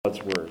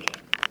God's Word.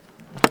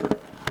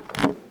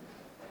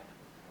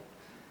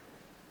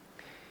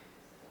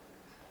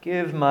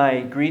 Give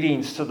my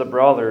greetings to the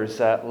brothers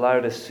at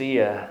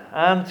Laodicea,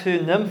 and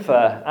to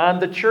Nympha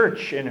and the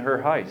church in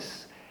her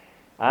house.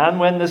 And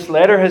when this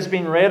letter has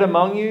been read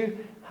among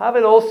you, have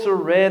it also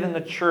read in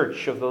the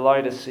church of the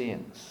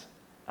Laodiceans.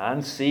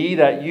 And see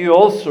that you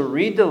also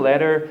read the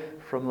letter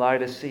from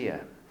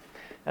Laodicea.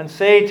 And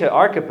say to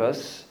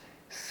Archippus,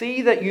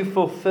 see that you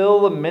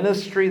fulfill the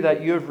ministry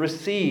that you have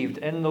received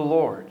in the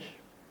Lord.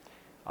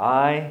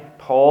 I,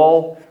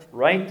 Paul,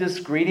 write this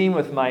greeting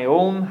with my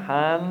own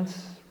hand.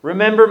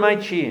 Remember my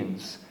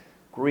chains.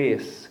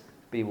 Grace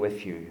be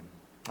with you.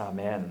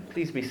 Amen.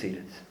 Please be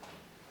seated.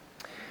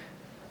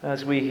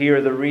 As we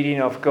hear the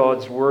reading of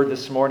God's Word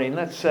this morning,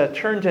 let's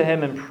turn to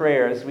Him in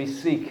prayer as we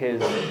seek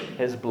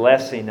His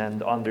blessing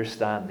and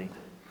understanding.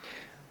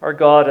 Our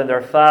God and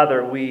our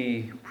Father,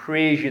 we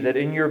praise you that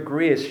in your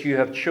grace you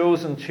have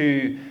chosen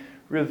to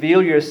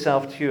reveal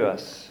yourself to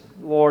us.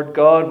 Lord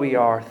God, we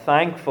are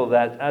thankful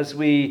that as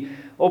we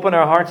open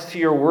our hearts to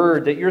your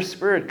word, that your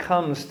Spirit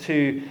comes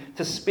to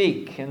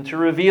speak and to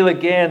reveal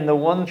again the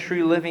one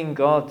true living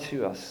God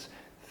to us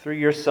through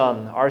your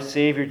Son, our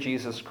Savior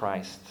Jesus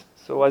Christ.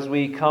 So as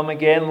we come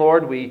again,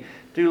 Lord, we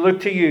do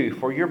look to you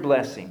for your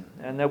blessing,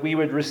 and that we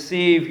would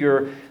receive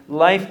your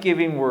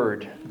life-giving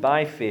word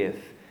by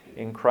faith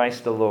in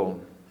Christ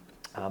alone.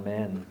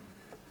 Amen.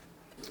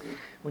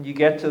 When you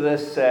get to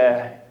this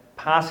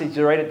passage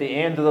right at the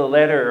end of the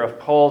letter of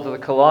Paul to the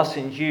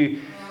Colossians,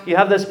 you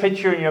have this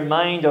picture in your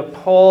mind of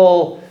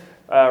Paul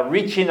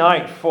reaching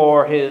out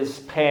for his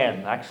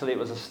pen. Actually, it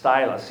was a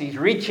stylus. He's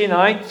reaching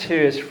out to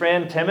his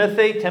friend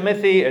Timothy.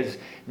 Timothy is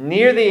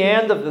near the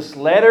end of this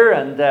letter,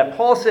 and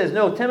Paul says,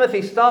 no,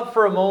 Timothy, stop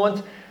for a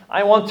moment.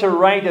 I want to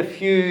write a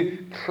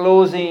few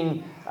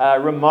closing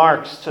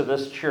remarks to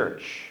this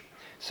church.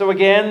 So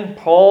again,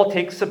 Paul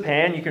takes the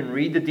pen. You can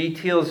read the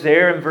details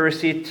there in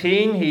verse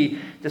 18. He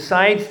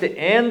decides to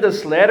end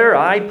this letter.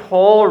 I,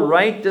 Paul,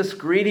 write this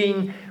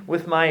greeting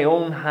with my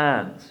own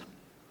hand.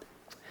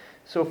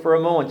 So for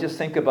a moment, just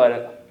think about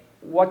it.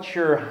 What's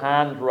your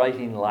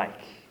handwriting like?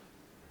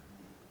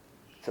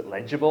 Is it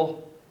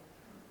legible?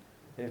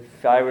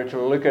 If I were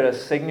to look at a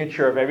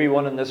signature of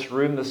everyone in this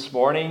room this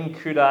morning,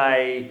 could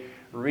I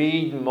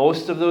read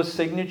most of those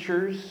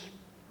signatures?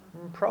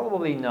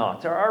 Probably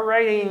not. Our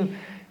writing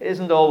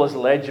isn't always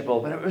legible,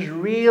 but it was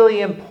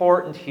really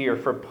important here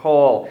for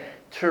Paul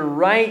to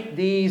write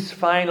these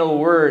final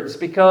words,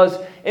 because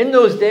in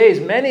those days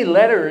many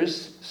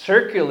letters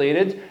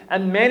circulated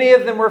and many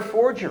of them were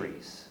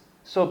forgeries.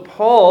 So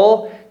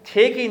Paul,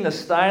 taking the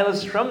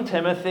stylus from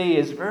Timothy,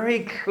 is very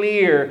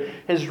clear.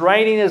 His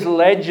writing is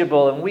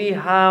legible, and we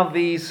have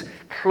these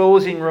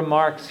closing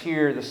remarks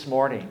here this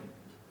morning.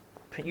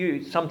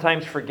 You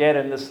sometimes forget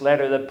in this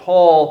letter that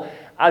Paul,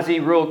 as he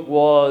wrote,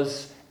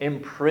 was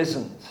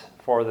imprisoned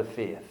for the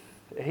faith.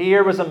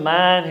 Here was a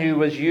man who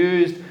was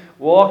used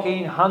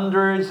walking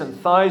hundreds and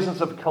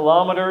thousands of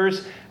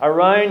kilometers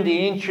around the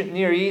ancient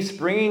Near East,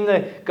 bringing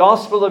the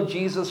gospel of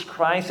Jesus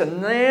Christ,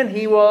 and then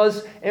he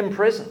was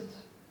imprisoned.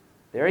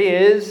 There he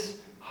is,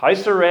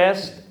 house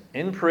arrest,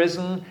 in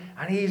prison,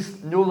 and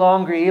he's no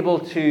longer able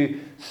to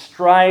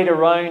stride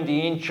around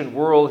the ancient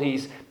world.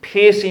 He's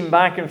pacing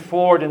back and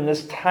forth in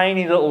this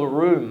tiny little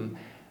room,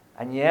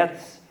 and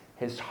yet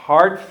his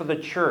heart for the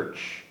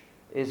church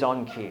is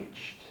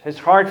uncaged. His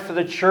heart for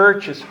the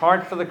church, his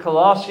heart for the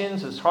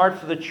Colossians, his heart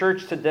for the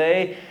church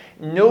today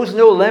knows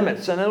no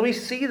limits. And we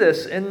see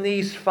this in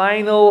these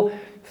final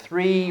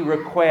three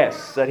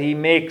requests that he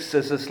makes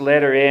as this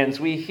letter ends.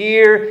 We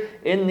hear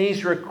in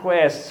these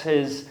requests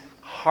his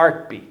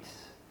heartbeat,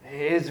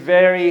 his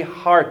very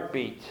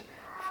heartbeat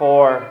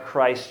for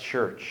Christ's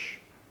church.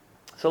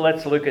 So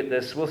let's look at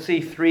this. We'll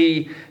see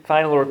three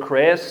final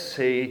requests.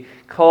 He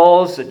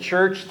calls the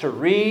church to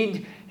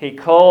read, he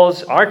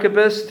calls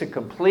Archippus to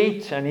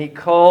complete, and he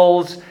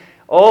calls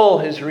all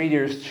his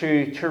readers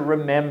to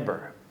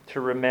remember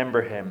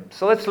him.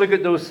 So let's look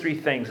at those three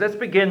things. Let's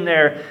begin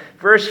there.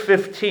 Verse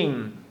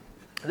 15.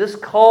 This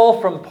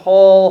call from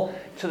Paul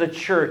to the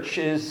church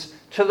is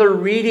to the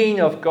reading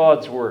of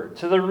God's Word,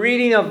 to the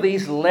reading of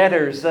these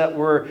letters that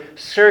were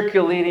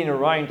circulating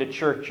around the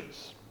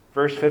churches.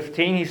 Verse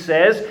 15, he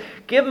says,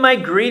 give my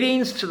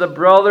greetings to the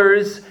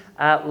brothers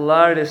at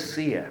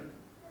Laodicea.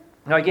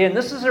 Now again,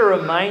 this is a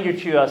reminder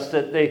to us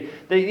that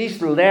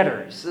these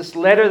letters, this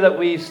letter that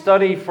we've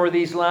studied for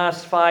these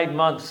last 5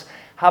 months,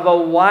 have a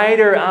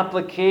wider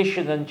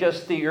application than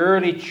just the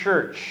early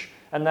church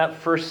and that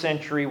first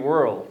century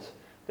world.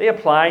 They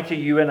apply to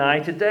you and I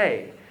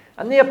today.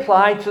 And they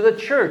apply to the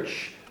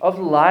church of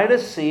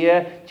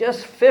Laodicea,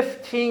 just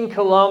 15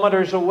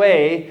 kilometers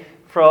away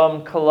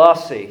from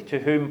Colossae, to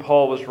whom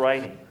Paul was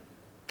writing.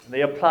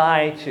 They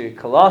apply to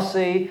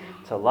Colossae,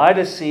 to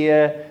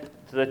Laodicea,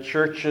 to the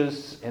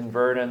churches in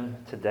Vernon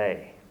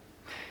today.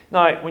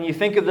 Now, when you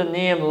think of the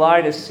name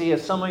Laodicea,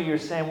 some of you are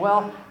saying,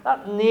 well,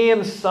 that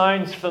name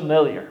sounds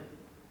familiar.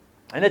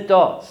 And it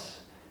does.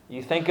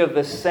 You think of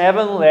the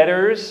 7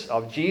 letters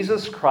of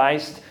Jesus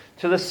Christ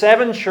to the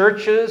 7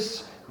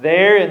 churches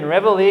there in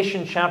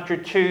Revelation chapter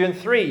 2 and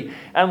 3.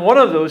 And one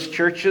of those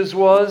churches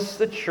was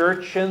the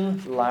church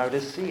in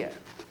Laodicea.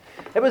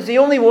 It was the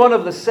only one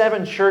of the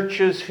 7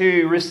 churches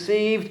who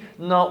received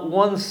not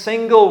one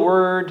single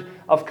word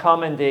of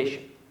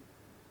commendation.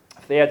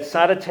 If they had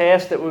sat a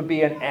test, it would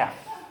be an F.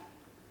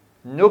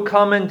 No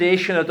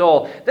commendation at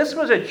all. This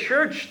was a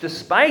church,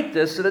 despite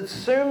this, that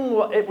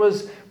it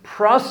was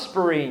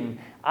prospering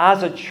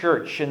as a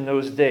church in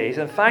those days.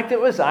 In fact, it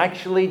was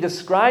actually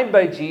described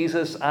by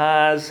Jesus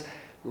as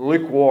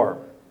lukewarm.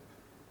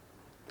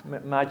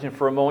 Imagine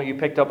for a moment you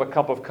picked up a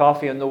cup of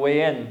coffee on the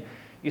way in.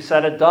 You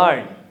set it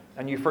down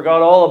and you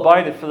forgot all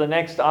about it for the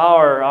next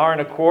hour, hour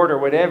and a quarter,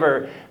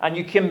 whatever. And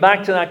you came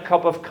back to that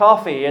cup of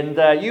coffee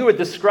and you would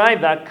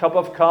describe that cup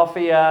of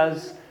coffee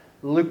as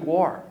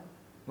lukewarm.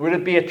 Would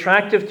it be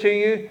attractive to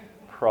you?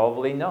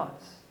 Probably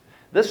not.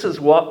 This is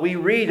what we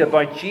read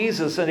about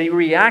Jesus, and he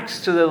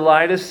reacts to the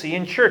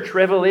Laodicean church.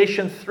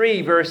 Revelation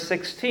 3, verse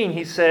 16,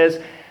 he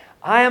says,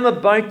 I am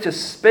about to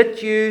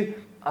spit you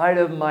out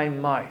of my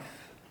mouth.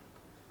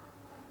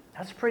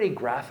 That's pretty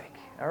graphic.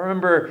 I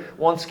remember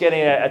once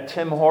getting a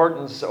Tim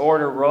Hortons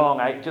order wrong.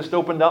 I just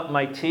opened up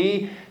my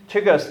tea,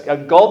 took a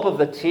gulp of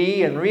the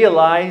tea, and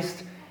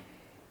realized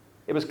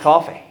it was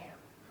coffee.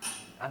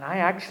 And I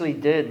actually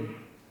did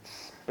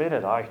spit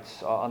it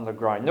out on the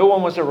ground. No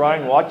one was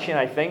around watching,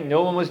 I think.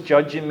 No one was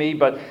judging me,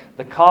 but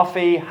the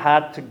coffee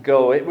had to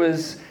go. It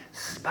was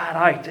spat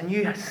out. And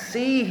you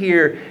see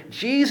here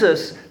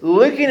Jesus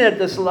looking at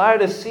this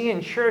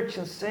Laodicean church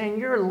and saying,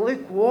 you're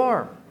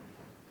lukewarm.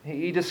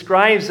 He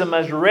describes them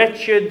as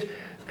wretched,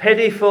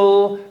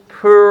 pitiful,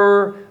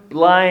 poor,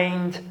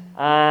 blind,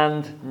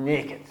 and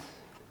naked.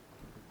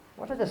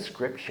 What a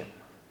description.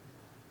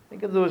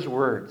 Think of those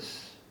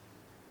words.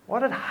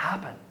 What had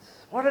happened?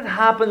 What had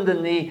happened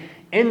in the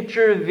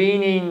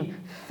intervening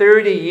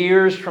 30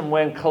 years from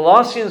when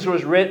Colossians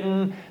was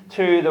written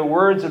to the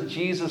words of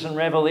Jesus in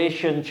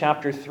Revelation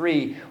chapter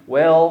 3?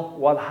 Well,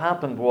 what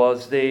happened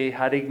was they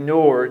had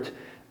ignored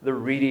the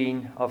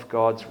reading of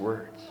God's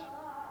words.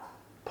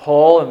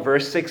 Paul in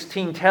verse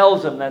 16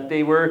 tells them that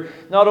they were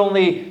not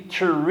only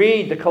to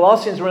read, the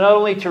Colossians were not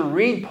only to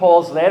read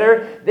Paul's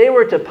letter, they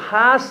were to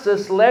pass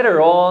this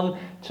letter on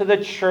to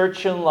the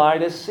church in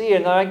Laodicea.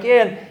 Now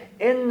again,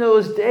 in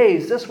those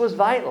days, this was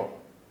vital.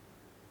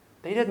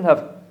 They didn't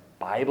have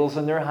Bibles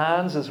in their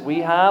hands as we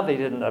have. They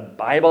didn't have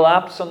Bible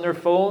apps on their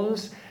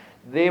phones.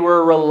 They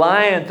were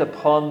reliant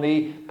upon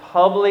the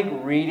public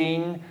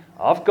reading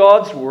of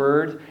God's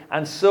Word.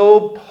 And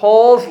so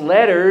Paul's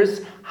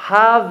letters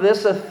have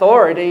this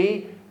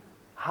authority,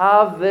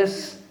 have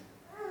this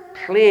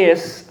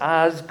place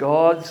as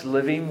God's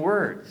living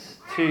words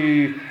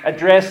to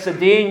address the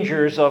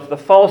dangers of the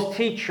false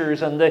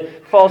teachers and the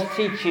false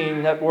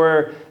teaching that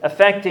were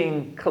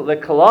affecting the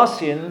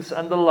Colossians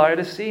and the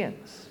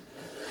Laodiceans.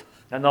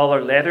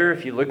 Another letter,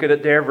 if you look at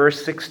it there,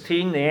 verse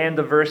 16, the end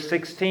of verse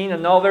 16,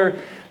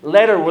 another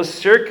letter was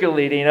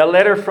circulating, a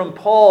letter from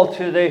Paul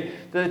to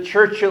the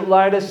church at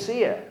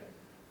Laodicea.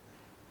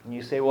 And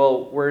you say,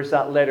 well, where's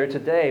that letter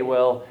today?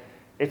 Well,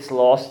 it's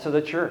lost to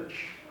the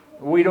church.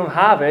 We don't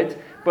have it,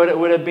 but it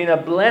would have been a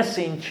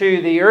blessing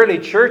to the early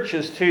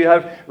churches to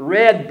have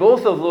read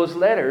both of those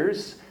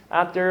letters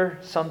at their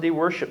Sunday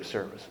worship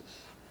services.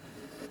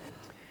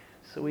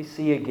 So we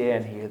see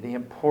again here the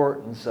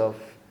importance of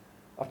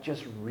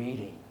just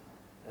reading,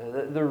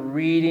 the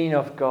reading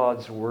of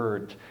God's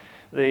Word.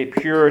 The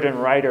Puritan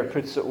writer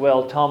puts it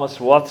well, Thomas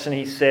Watson,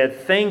 he said,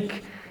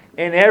 think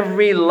in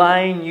every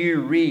line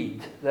you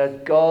read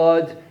that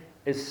God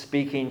is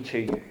speaking to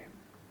you.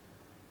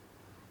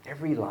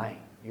 Every line.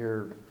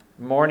 Your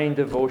morning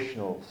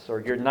devotionals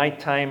or your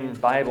nighttime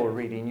Bible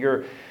reading,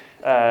 your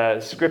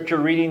scripture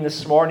reading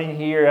this morning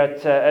here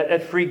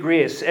at Free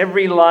Grace.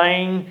 Every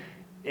line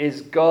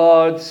is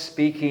God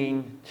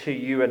speaking to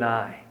you and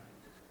I.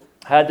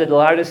 Had the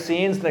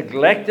Laodiceans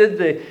neglected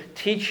the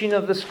teaching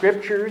of the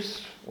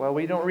Scriptures? Well,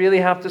 we don't really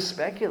have to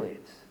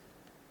speculate.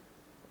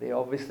 They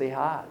obviously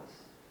had.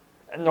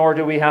 Nor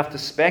do we have to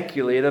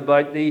speculate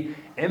about the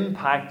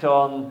impact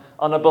on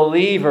a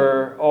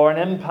believer or an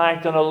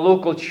impact on a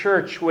local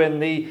church when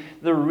the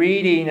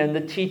reading and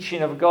the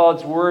teaching of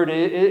God's Word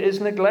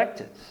is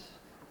neglected.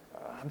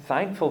 I'm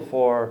thankful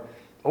for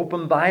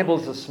open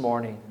Bibles this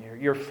morning,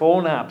 your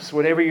phone apps,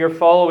 whatever you're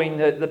following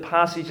the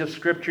passage of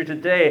Scripture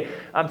today.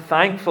 I'm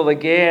thankful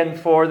again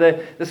for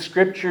the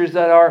Scriptures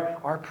that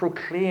are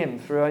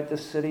proclaimed throughout the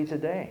city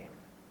today.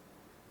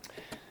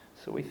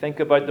 So we think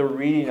about the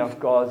reading of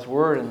God's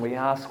Word and we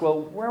ask,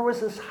 well, where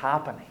was this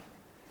happening?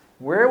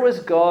 Where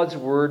was God's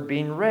Word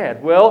being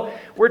read? Well,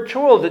 we're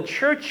told the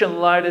church in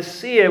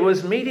Laodicea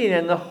was meeting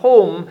in the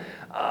home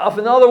of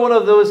another one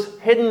of those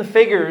hidden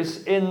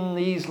figures in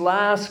these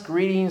last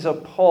greetings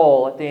of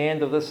Paul at the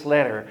end of this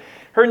letter.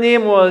 Her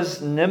name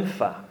was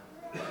Nympha.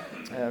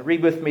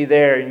 Read with me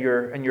there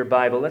in your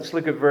Bible. Let's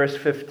look at verse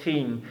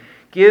 15.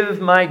 Give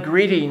my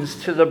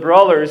greetings to the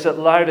brothers at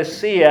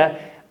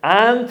Laodicea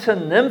and to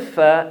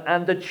Nympha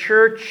and the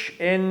church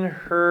in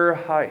her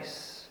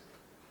house.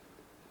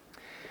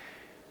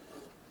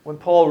 When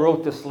Paul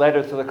wrote this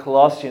letter to the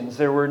Colossians,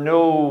 there were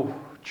no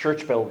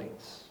church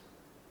buildings.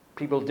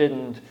 People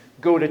didn't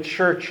go to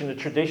church in the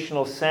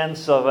traditional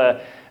sense of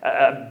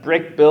a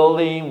brick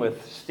building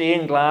with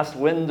stained glass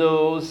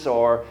windows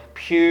or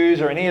pews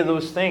or any of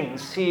those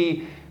things.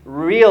 He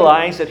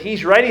realized that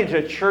he's writing to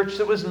a church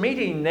that was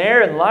meeting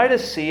there in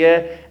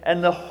Laodicea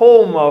in the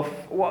home of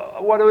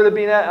what would have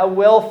been a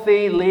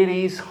wealthy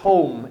lady's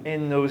home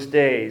in those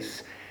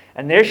days.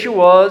 And there she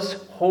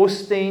was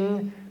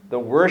hosting the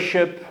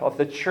worship of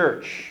the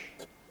church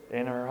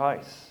in her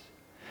house.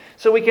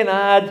 So we can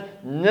add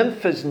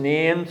Nympha's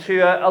name to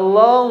a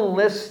long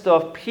list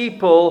of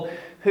people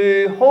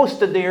who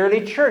hosted the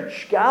early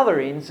church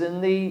gatherings in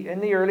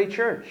the early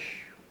church.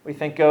 We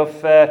think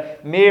of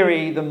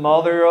Mary, the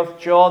mother of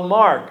John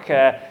Mark.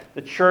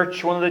 The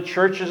church, one of the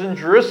churches in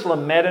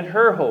Jerusalem, met in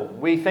her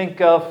home. We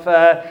think of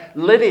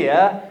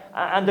Lydia,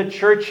 and the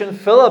church in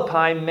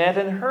Philippi met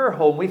in her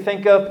home. We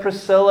think of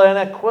Priscilla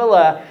and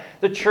Aquila.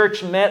 The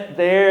church met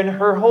there in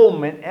her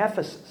home in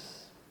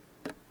Ephesus.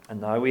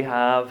 And now we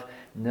have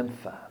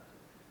Nympha.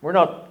 We're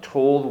not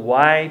told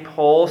why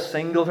Paul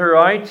singled her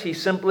out. He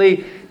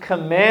simply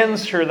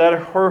commends her that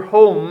her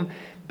home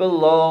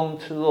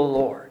belonged to the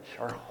Lord.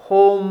 Her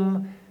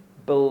home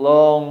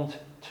belonged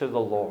to the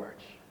Lord.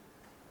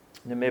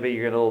 Now maybe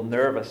you're a little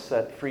nervous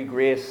that Free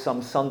Grace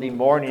some Sunday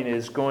morning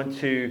is going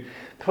to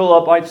pull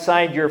up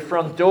outside your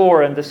front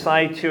door and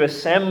decide to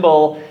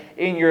assemble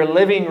in your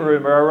living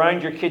room or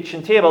around your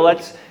kitchen table.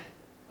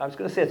 I was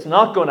going to say it's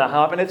not going to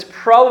happen. It's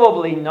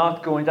probably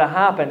not going to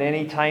happen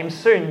anytime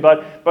soon.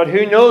 But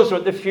who knows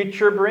what the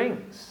future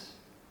brings.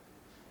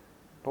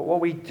 But what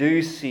we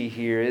do see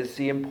here is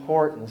the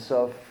importance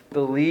of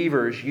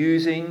believers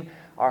using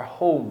our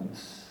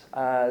homes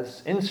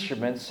as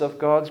instruments of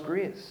God's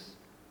grace.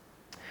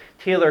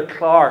 Taylor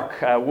Clark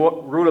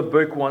wrote a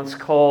book once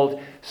called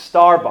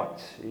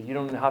Starbucks. You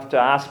don't have to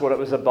ask what it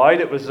was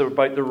about. It was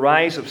about the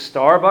rise of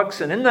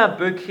Starbucks. And in that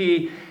book,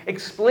 he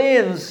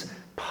explains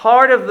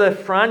part of the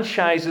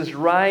franchise's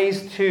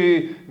rise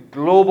to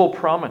global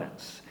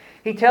prominence.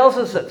 He tells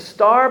us that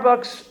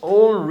Starbucks'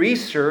 own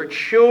research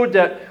showed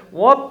that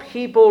what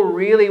people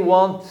really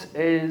want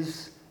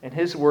is, in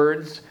his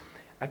words,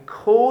 a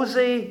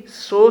cozy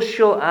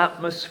social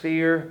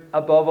atmosphere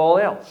above all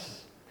else.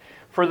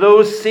 For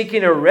those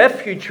seeking a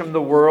refuge from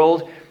the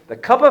world, the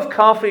cup of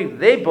coffee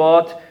they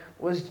bought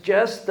was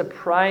just the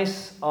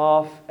price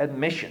of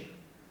admission.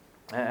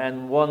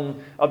 And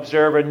one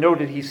observer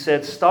noted, he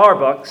said,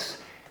 Starbucks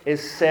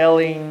is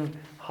selling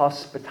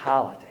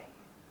hospitality.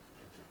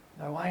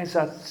 Now, why is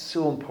that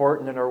so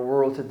important in our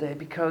world today?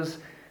 Because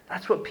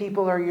that's what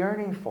people are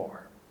yearning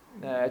for.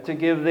 To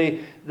give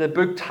the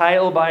book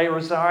title by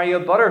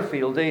Rosario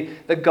Butterfield,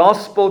 the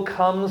gospel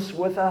comes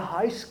with a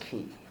house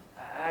key.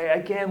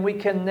 Again, we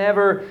can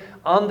never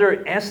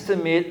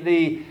underestimate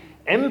the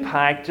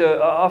impact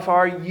of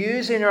our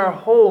using our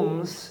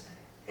homes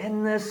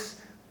in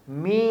this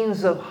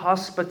means of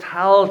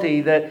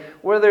hospitality, that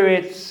whether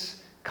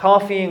it's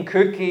coffee and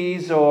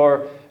cookies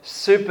or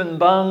soup and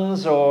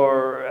buns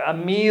or a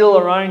meal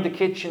around the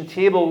kitchen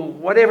table,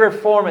 whatever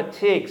form it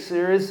takes,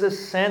 there is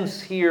this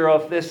sense here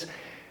of this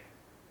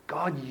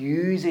God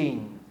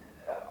using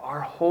our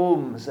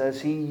homes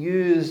as he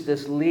used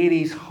this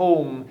lady's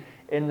home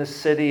in the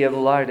city of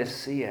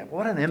Laodicea.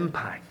 What an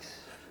impact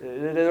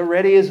it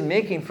already is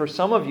making for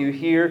some of you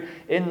here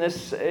in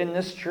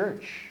this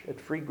church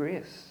at Free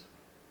Grace.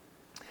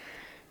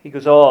 He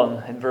goes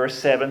on in verse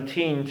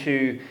 17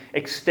 to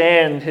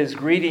extend his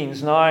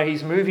greetings. Now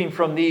he's moving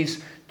from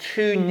these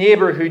two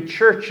neighborhood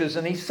churches,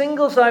 and he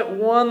singles out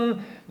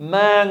one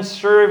man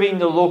serving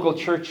the local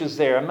churches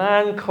there, a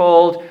man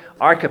called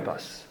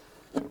Archippus.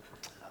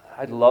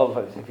 I'd love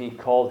it if he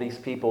called these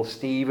people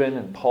Stephen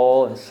and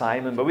Paul and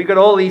Simon, but we've got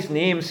all these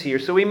names here.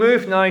 So we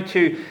move now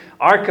to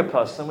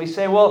Archippus, and we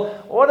say,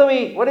 well, what do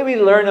we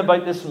learn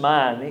about this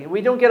man? We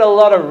don't get a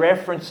lot of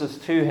references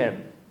to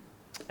him.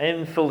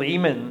 In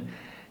Philemon,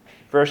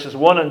 verses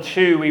 1 and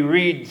 2, we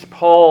read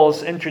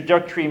Paul's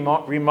introductory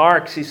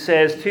remarks. He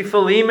says, to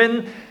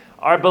Philemon,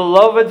 our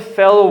beloved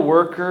fellow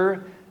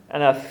worker,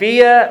 and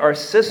Apphia, our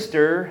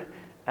sister,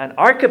 and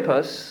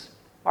Archippus,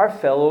 our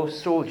fellow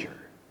soldier.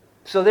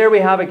 So there we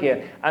have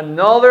again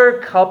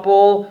another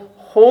couple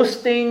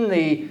hosting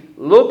the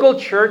local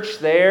church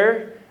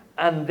there,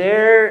 and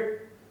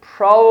there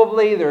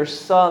probably their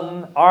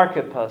son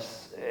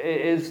Archippus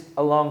is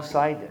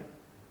alongside them.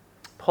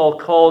 Paul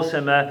calls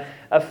him a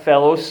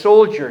fellow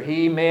soldier.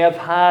 He may have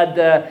had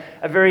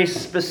a very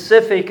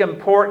specific,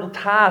 important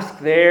task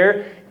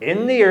there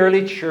in the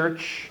early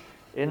church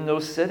in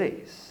those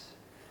cities.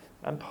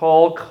 And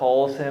Paul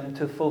calls him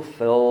to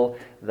fulfill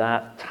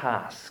that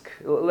task.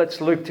 Let's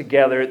look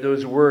together at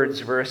those words,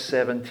 verse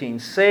 17.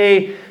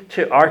 Say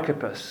to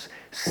Archippus,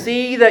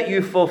 see that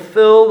you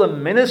fulfill the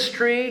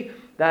ministry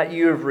that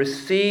you have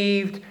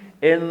received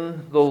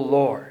in the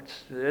Lord.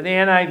 The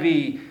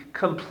NIV,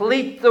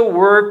 complete the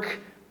work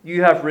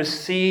you have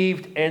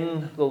received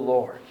in the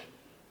Lord.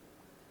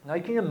 Now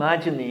you can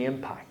imagine the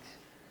impact.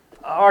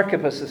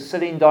 Archippus is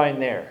sitting down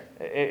there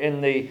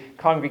in the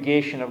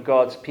congregation of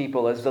God's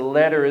people as the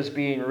letter is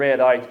being read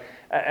out.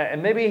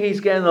 And maybe he's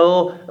getting a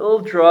little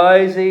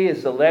drowsy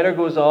as the letter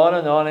goes on,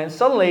 and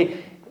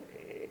suddenly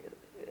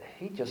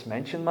he just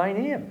mentioned my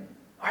name.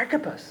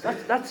 Archippus,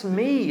 that's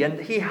me. And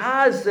he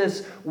has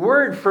this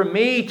word for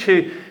me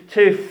to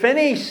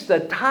finish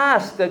the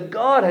task that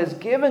God has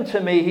given to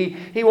me.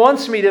 He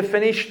wants me to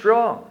finish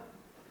strong.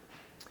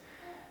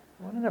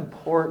 What an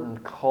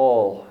important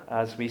call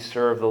as we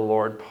serve the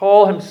Lord.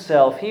 Paul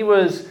himself, he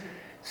was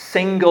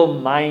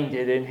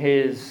single-minded in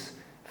his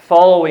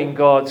following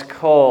God's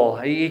call.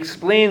 He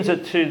explains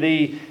it to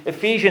the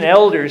Ephesian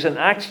elders in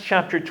Acts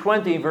chapter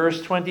 20,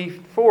 verse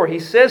 24. He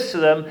says to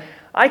them,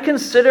 I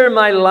consider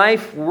my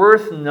life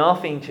worth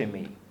nothing to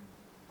me,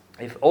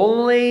 if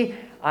only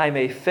I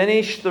may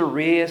finish the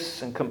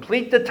race and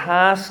complete the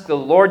task the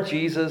Lord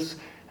Jesus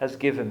has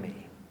given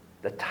me,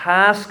 the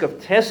task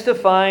of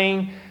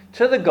testifying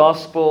to the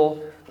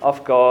gospel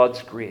of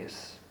God's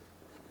grace.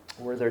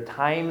 Were there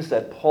times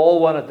that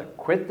Paul wanted to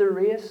quit the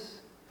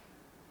race?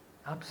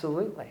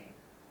 Absolutely.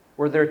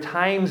 Were there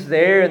times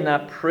there in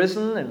that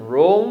prison in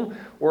Rome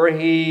where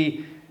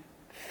he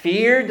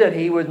feared that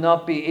he would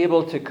not be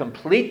able to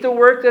complete the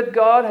work that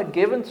God had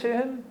given to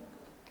him?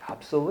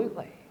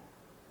 Absolutely.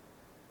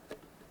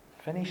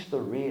 Finish the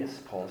race,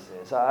 Paul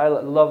says. I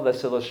love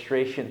this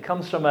illustration. It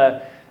comes from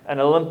an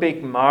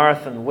Olympic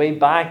marathon way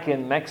back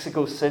in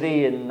Mexico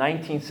City in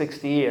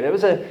 1968. It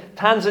was a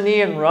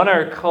Tanzanian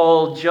runner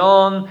called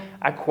John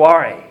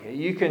Akwari.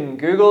 You can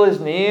Google his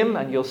name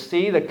and you'll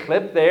see the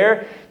clip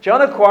there.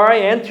 John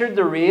Akwari entered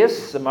the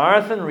race, the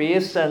marathon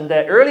race, and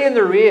early in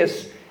the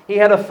race he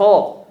had a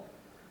fall.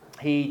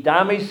 He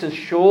damaged his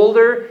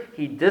shoulder,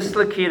 he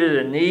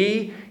dislocated a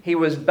knee, he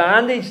was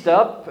bandaged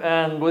up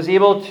and was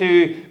able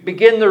to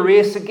begin the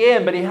race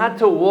again, but he had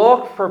to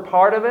walk for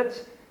part of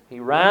it, he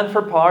ran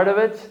for part of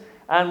it,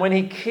 and when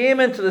he came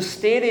into the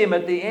stadium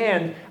at the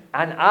end,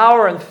 an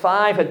hour and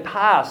 5 had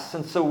passed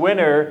since the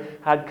winner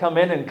had come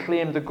in and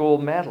claimed the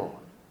gold medal.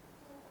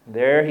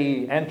 There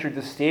he entered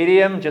the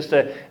stadium. Just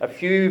a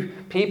few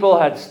people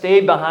had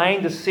stayed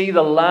behind to see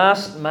the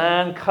last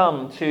man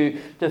come to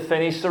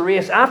finish the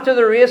race. After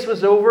the race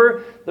was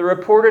over, the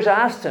reporters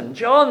asked him,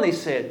 John, they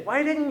said,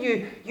 why didn't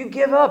you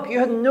give up? You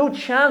had no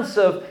chance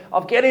of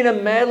getting a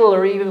medal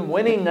or even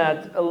winning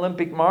that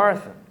Olympic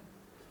marathon.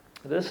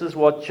 This is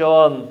what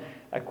John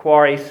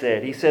Akwari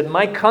said. He said,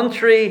 my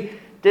country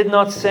did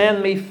not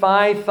send me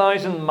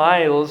 5,000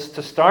 miles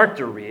to start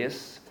the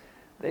race.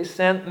 They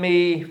sent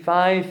me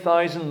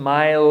 5,000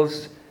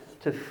 miles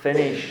to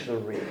finish the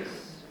race.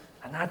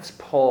 And that's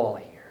Paul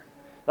here.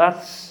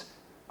 That's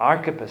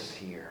Archippus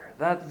here.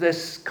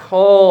 This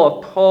call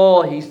of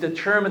Paul, he's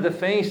determined to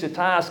finish the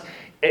task.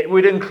 It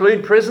would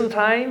include prison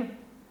time,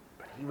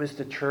 but he was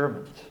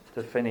determined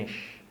to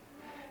finish.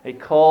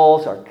 It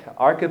calls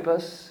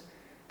Archippus.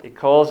 It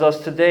calls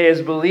us today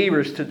as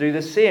believers to do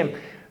the same.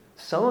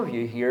 Some of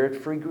you here at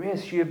Free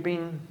Grace, you've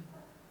been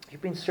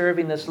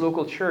serving this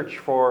local church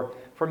for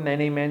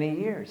many, many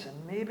years.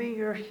 And maybe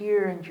you're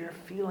here and you're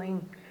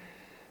feeling,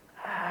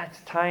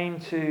 it's time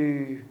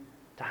to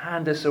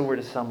hand this over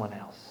to someone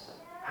else.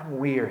 I'm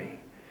weary.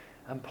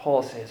 And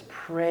Paul says,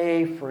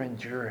 pray for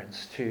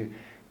endurance to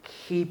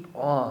keep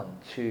on,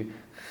 to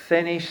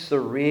finish the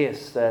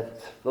race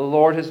that the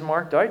Lord has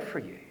marked out for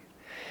you.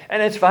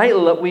 And it's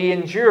vital that we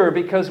endure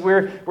because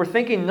we're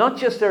thinking not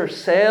just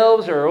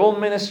ourselves or our own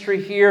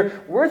ministry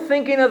here, we're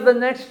thinking of the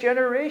next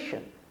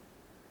generation.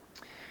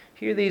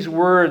 Hear these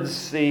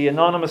words, the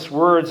anonymous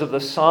words of the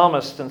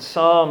psalmist in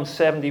Psalm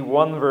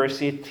 71, verse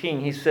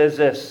 18. He says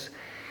this,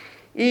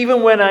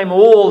 even when I'm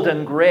old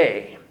and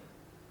gray,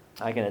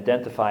 I can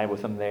identify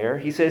with him there.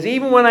 He says,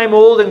 even when I'm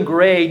old and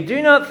gray,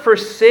 do not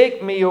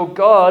forsake me, O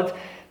God,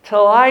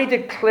 till I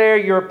declare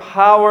your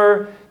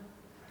power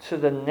to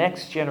the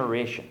next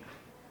generation,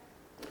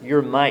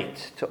 your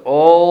might to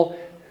all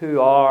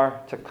who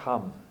are to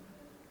come.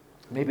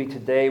 Maybe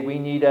today we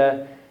need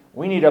a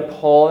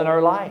Paul in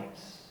our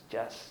lives,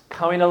 just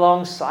coming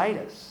alongside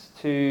us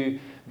to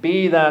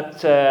be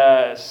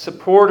that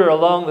supporter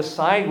along the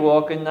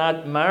sidewalk in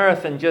that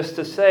marathon, just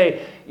to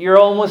say, you're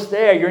almost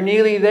there, you're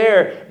nearly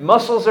there,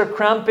 muscles are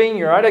cramping,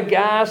 you're out of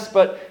gas,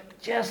 but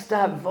just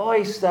that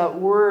voice, that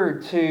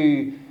word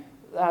to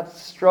that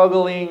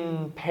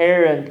struggling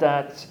parent,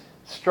 that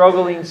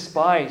struggling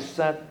spouse,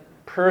 that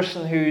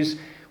person who's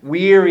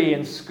weary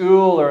in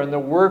school or in the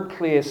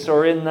workplace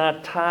or in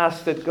that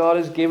task that God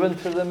has given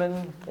to them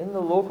in the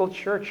local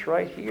church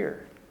right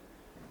here,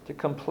 to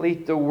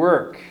complete the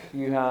work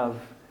you have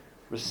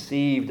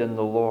received in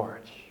the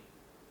Lord.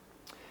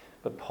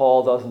 But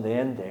Paul doesn't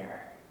end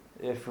there.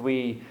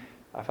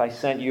 If I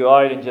sent you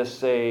out and just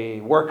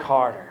say, work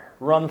harder,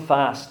 run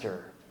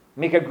faster,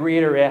 make a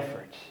greater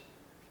effort,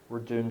 we're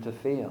doomed to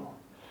fail.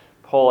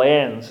 Paul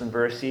ends in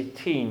verse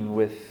 18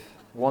 with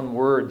one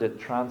word that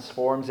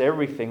transforms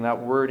everything.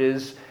 That word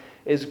is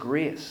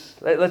grace.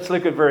 Let's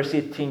look at verse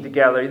 18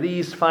 together.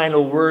 These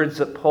final words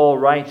that Paul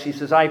writes. He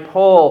says, I,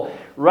 Paul,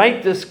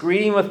 write this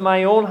greeting with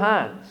my own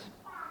hands.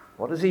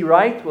 What does he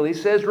write? Well, he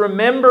says,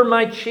 remember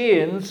my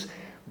chains,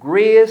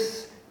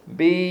 Grace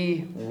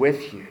be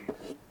with you.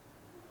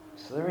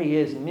 So there he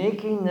is,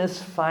 making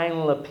this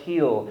final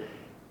appeal.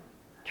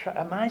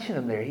 Imagine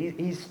him there.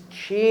 He's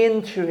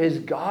chained to his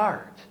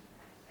guard.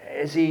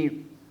 As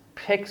he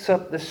picks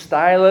up the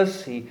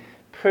stylus, he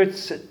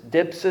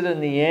dips it in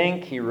the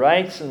ink, he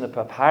writes in the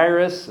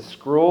papyrus, the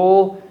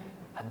scroll,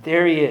 and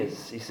there he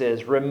is. He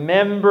says,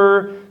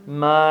 "Remember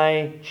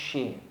my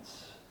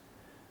chains."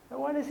 Now,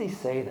 why does he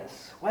say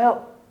this?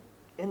 Well,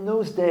 in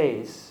those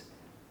days,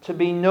 to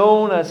be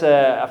known as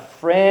a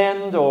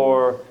friend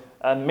or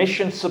a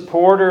mission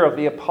supporter of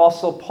the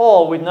Apostle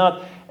Paul would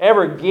not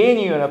ever gain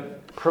you a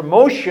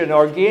promotion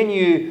or gain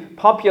you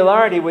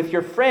popularity with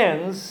your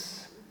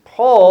friends.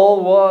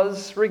 Paul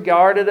was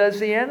regarded as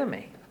the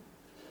enemy.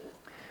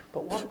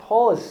 But what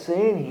Paul is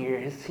saying here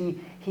is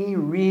he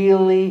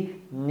really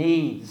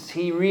needs,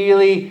 he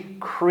really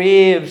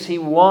craves, he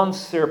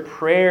wants their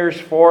prayers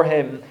for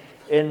him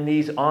in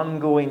these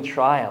ongoing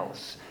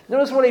trials.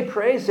 Notice what he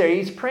prays there.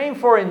 He's praying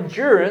for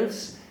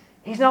endurance.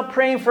 He's not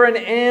praying for an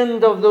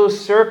end of those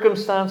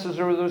circumstances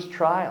or those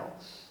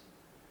trials.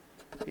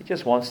 He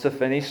just wants to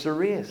finish the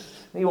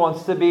race. He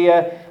wants to be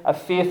a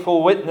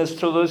faithful witness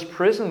to those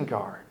prison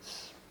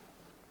guards.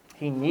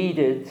 He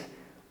needed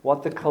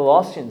what the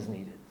Colossians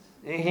needed.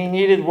 He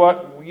needed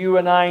what you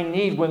and I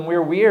need when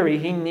we're weary.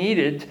 He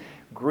needed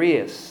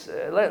grace.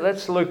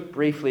 Let's look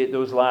briefly at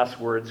those last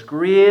words.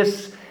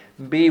 Grace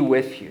be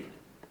with you.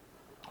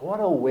 What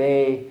a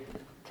way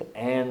to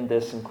end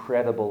this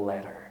incredible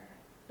letter.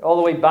 All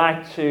the way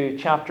back to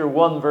chapter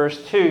 1,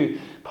 verse 2,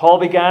 Paul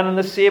began in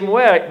the same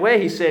way.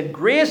 He said,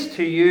 "Grace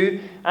to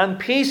you and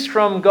peace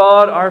from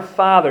God our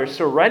Father."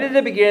 So right at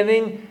the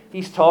beginning,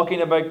 he's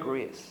talking about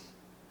grace.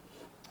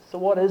 So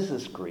what is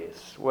this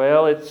grace?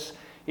 Well,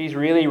 he's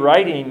really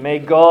writing, "May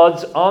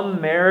God's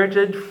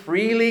unmerited,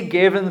 freely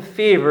given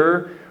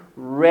favor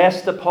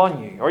rest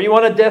upon you." Or you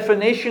want a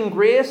definition,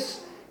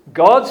 grace?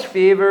 God's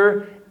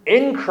favor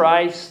in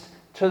Christ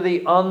to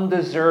the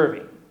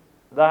undeserving.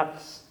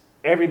 That's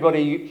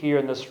everybody here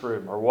in this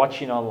room or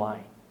watching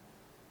online.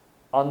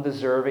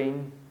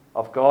 Undeserving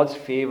of God's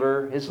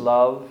favor, His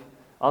love.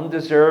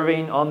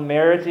 Undeserving,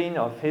 unmeriting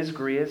of His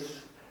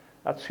grace.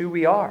 That's who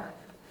we are.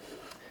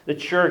 The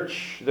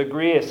church, the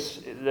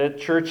grace the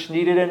church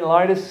needed in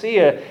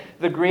Laodicea,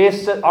 the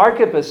grace that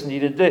Archippus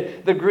needed,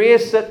 the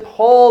grace that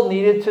Paul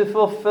needed to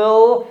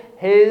fulfill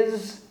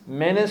his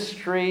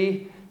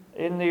ministry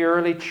in the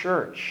early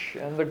church,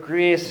 and the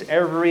grace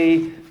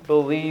every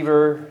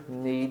believer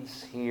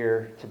needs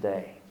here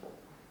today.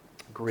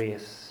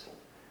 Grace.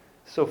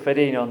 So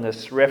fitting on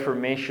this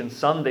Reformation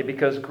Sunday,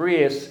 because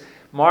grace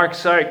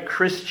marks out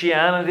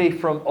Christianity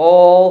from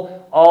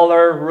all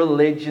other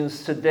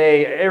religions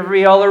today.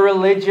 Every other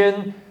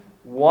religion,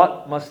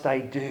 what must I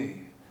do?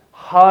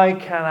 How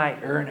can I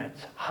earn it?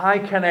 How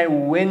can I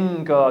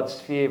win God's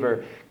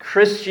favor?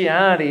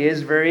 Christianity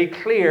is very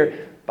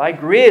clear. By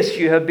grace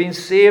you have been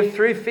saved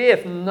through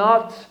faith,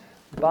 not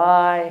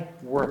by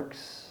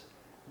works.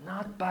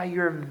 Not by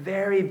your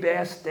very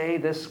best day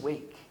this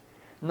week.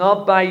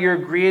 Not by your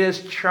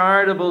greatest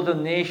charitable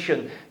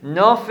donation.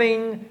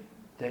 Nothing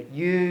that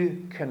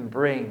you can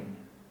bring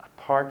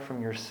apart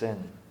from your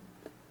sin.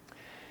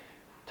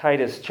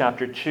 Titus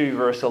chapter 2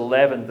 verse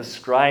 11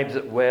 describes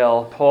it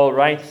well. Paul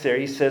writes there,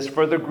 he says,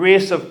 "For the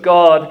grace of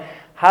God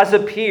has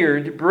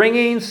appeared,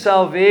 bringing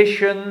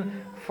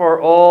salvation for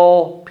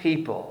all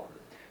people."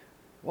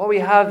 What we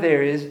have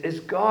there is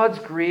God's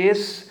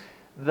grace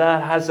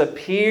that has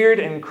appeared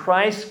in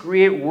Christ's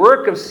great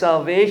work of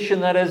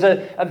salvation that is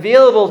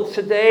available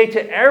today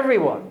to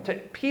everyone, to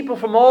people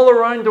from all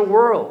around the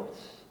world.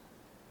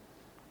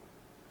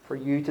 For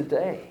you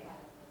today.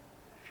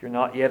 If you're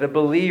not yet a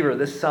believer,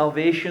 this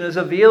salvation is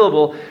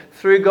available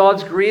through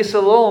God's grace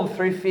alone,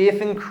 through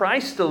faith in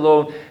Christ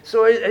alone.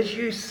 So as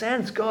you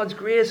sense God's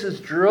grace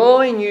is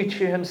drawing you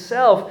to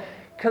Himself,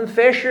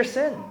 confess your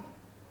sin.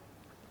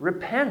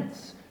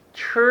 Repent.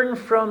 Turn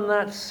from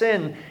that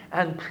sin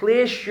and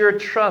place your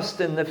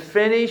trust in the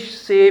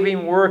finished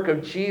saving work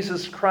of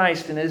Jesus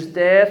Christ in His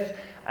death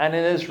and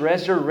in His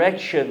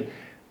resurrection,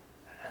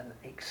 and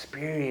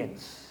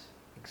experience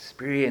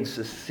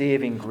the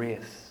saving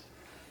grace.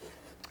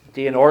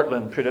 Dan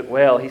Ortland put it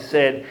well. He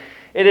said,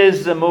 "It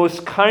is the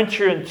most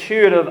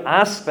counterintuitive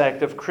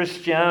aspect of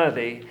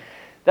Christianity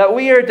that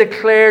we are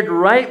declared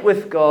right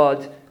with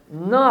God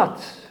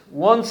not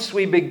once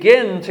we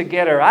begin to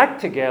get our act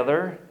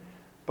together,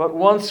 but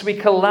once we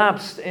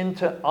collapse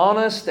into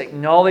honest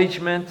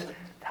acknowledgement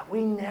that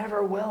we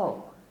never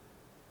will.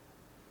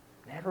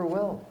 Never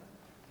will.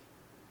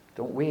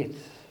 Don't wait.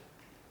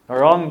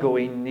 Our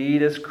ongoing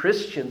need as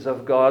Christians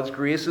of God's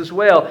grace as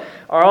well.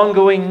 Our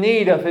ongoing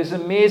need of His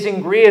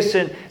amazing grace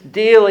in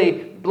daily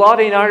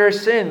blotting out our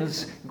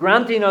sins,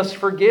 granting us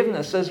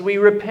forgiveness as we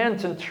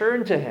repent and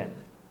turn to Him.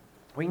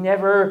 We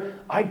never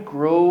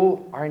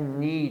outgrow our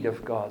need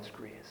of God's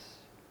grace.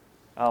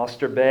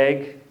 Alistair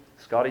Begg,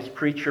 Scottish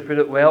preacher, put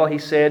it well. He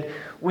said,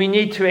 "We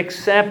need to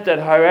accept that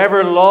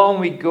however long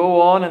we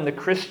go on in the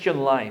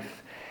Christian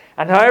life,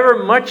 and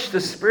however much the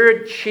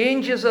Spirit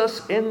changes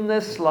us in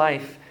this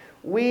life,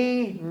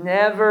 we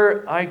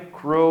never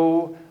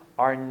outgrow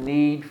our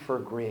need for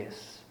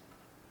grace,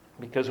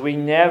 because we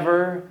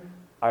never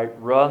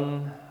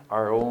outrun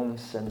our own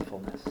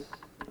sinfulness.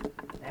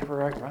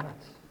 Never outrun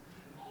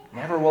it.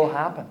 Never will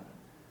happen.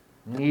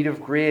 Need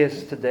of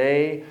grace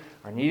today,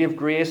 our need of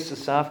grace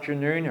this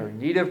afternoon, our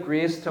need of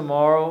grace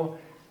tomorrow,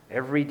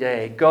 every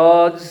day.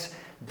 God's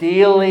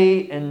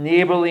daily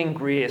enabling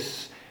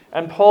grace.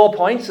 And Paul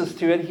points us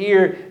to it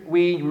here.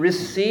 We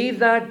receive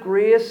that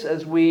grace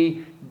as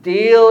we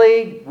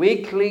daily,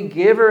 weekly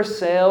give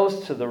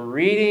ourselves to the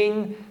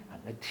reading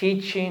and the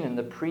teaching and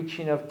the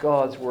preaching of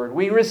God's Word.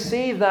 We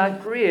receive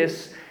that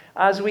grace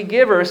as we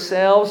give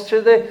ourselves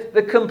to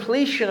the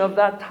completion of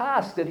that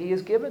task that He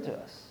has given to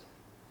us.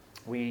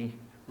 We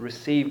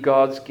receive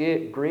God's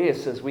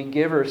grace as we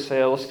give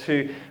ourselves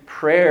to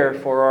prayer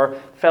for our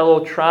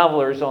fellow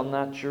travelers on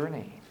that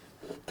journey.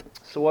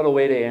 So what a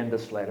way to end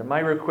this letter. My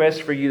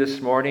request for you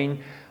this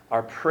morning,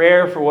 our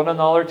prayer for one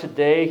another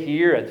today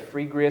here at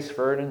Free Grace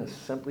Vernon, is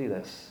simply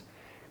this: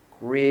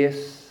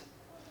 grace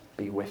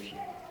be with you.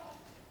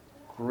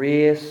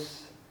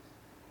 Grace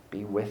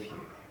be with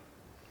you.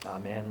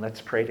 Amen.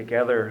 Let's pray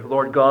together.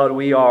 Lord God,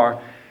 we are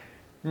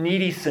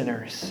needy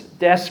sinners,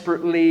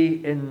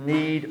 desperately in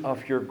need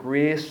of your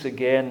grace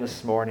again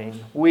this morning.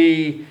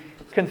 We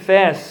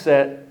confess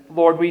that,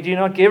 Lord, we do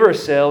not give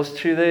ourselves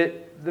to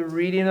the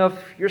reading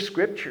of your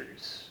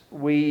scriptures.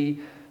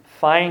 We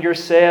find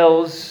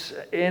ourselves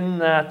in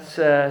that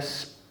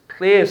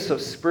place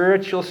of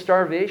spiritual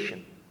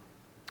starvation,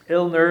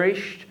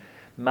 ill-nourished,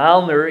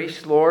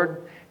 malnourished.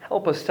 Lord,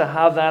 help us to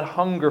have that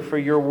hunger for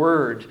your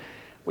word.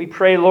 We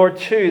pray, Lord,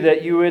 too,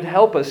 that you would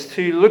help us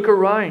to look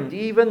around,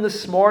 even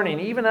this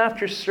morning, even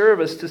after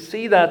service, to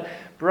see that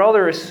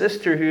brother or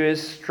sister who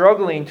is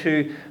struggling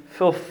to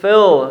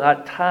fulfill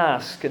that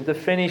task and to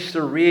finish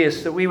the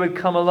race, that we would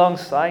come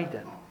alongside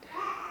them.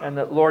 And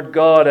that, Lord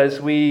God, as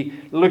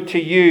we look to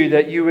you,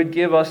 that you would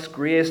give us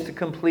grace to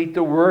complete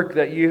the work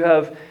that you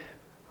have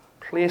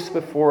placed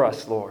before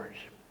us, Lord.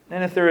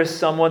 And if there is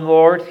someone,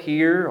 Lord,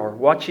 here or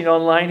watching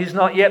online who's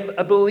not yet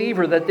a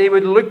believer, that they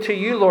would look to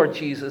you, Lord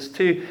Jesus,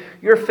 to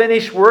your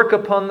finished work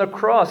upon the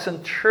cross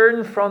and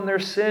turn from their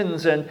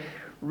sins and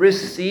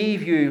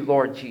receive you,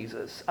 Lord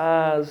Jesus,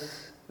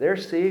 as their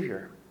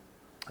Savior,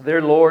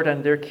 their Lord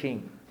and their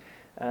King.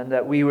 And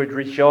that we would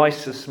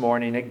rejoice this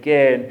morning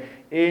again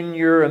in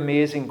your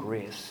amazing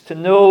grace, to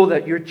know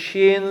that your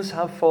chains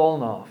have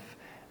fallen off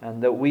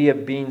and that we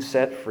have been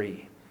set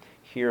free.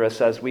 Hear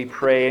us as we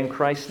pray in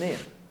Christ's name.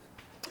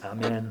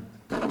 Amen.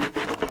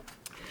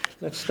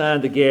 Let's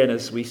stand again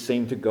as we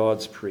sing to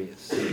God's praise.